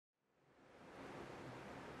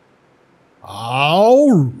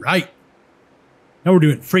All right. Now we're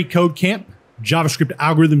doing FreeCodeCamp, JavaScript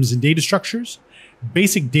algorithms and data structures,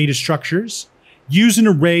 basic data structures, use an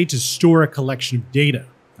array to store a collection of data.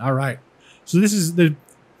 All right. So this is the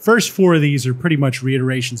first four of these are pretty much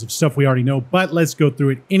reiterations of stuff we already know, but let's go through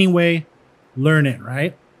it anyway, learn it,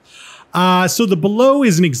 right? So the below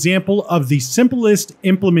is an example of the simplest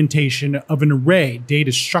implementation of an array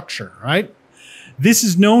data structure, right? This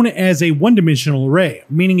is known as a one-dimensional array,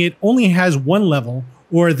 meaning it only has one level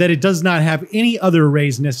or that it does not have any other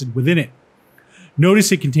arrays nested within it.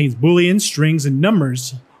 Notice it contains booleans, strings, and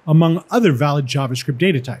numbers, among other valid JavaScript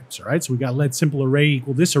data types. All right, so we got let simple array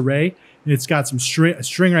equal this array, and it's got some a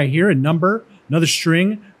string right here, a number, another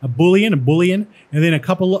string, a boolean, and then a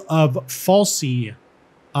couple of falsy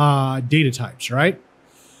data types, right?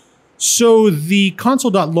 So the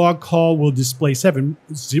console.log call will display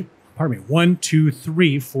 1, 2,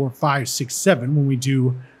 3, 4, 5, 6, 7 when we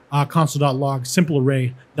do console.log simple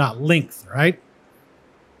array.length, right?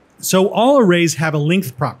 So all arrays have a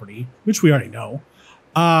length property, which we already know,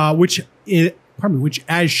 which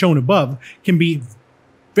as shown above can be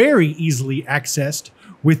very easily accessed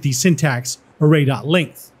with the syntax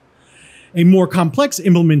array.length. A more complex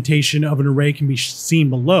implementation of an array can be seen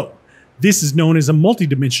below. This is known as a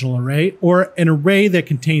multidimensional array or an array that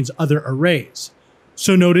contains other arrays.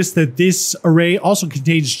 So notice that this array also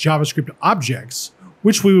contains JavaScript objects,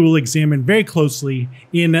 which we will examine very closely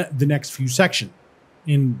in the next few sections.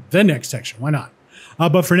 In the next section, why not?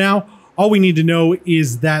 But for now, all we need to know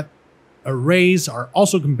is that arrays are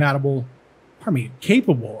also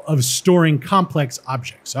capable of storing complex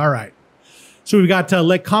objects. All right. So we've got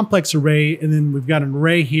let complex array, and then we've got an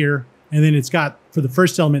array here, and then it's got, for the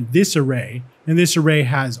first element, this array, and this array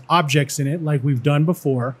has objects in it like we've done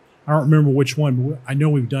before. I don't remember which one, but I know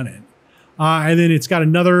we've done it. And then it's got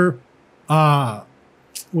another, another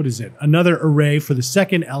array for the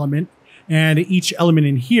second element, and each element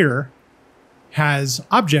in here has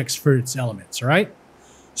objects for its elements, all right?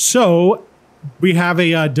 So we have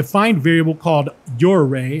a defined variable called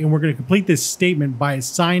yourArray, and we're going to complete this statement by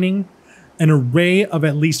assigning an array of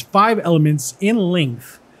at least 5 elements in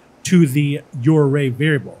length to the yourArray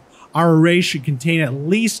variable. Our array should contain at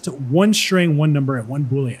least one string, one number, and one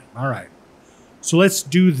boolean. All right. So let's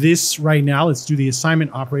do this right now. Let's do the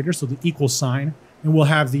assignment operator, so the equal sign, and we'll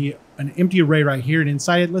have an empty array right here, and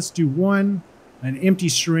inside it, let's do an empty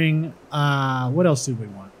string. What else did we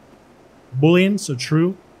want? Boolean, so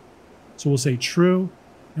true. So we'll say true,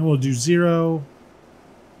 and we'll do 0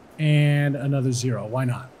 and another 0. Why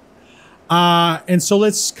not? And so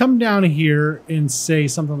let's come down here and say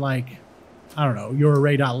something like, I don't know, your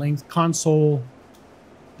array.length console.log.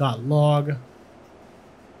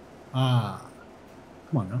 Come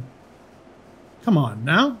on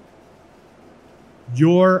now.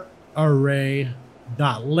 Your array.length,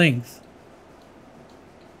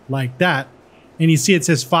 like that. And you see it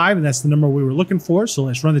says 5, and that's the number we were looking for. So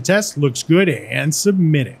let's run the test. Looks good, and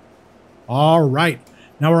submit it. All right.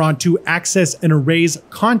 Now we're on to access an array's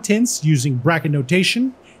contents using bracket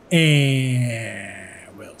notation,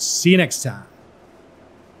 and we'll see you next time.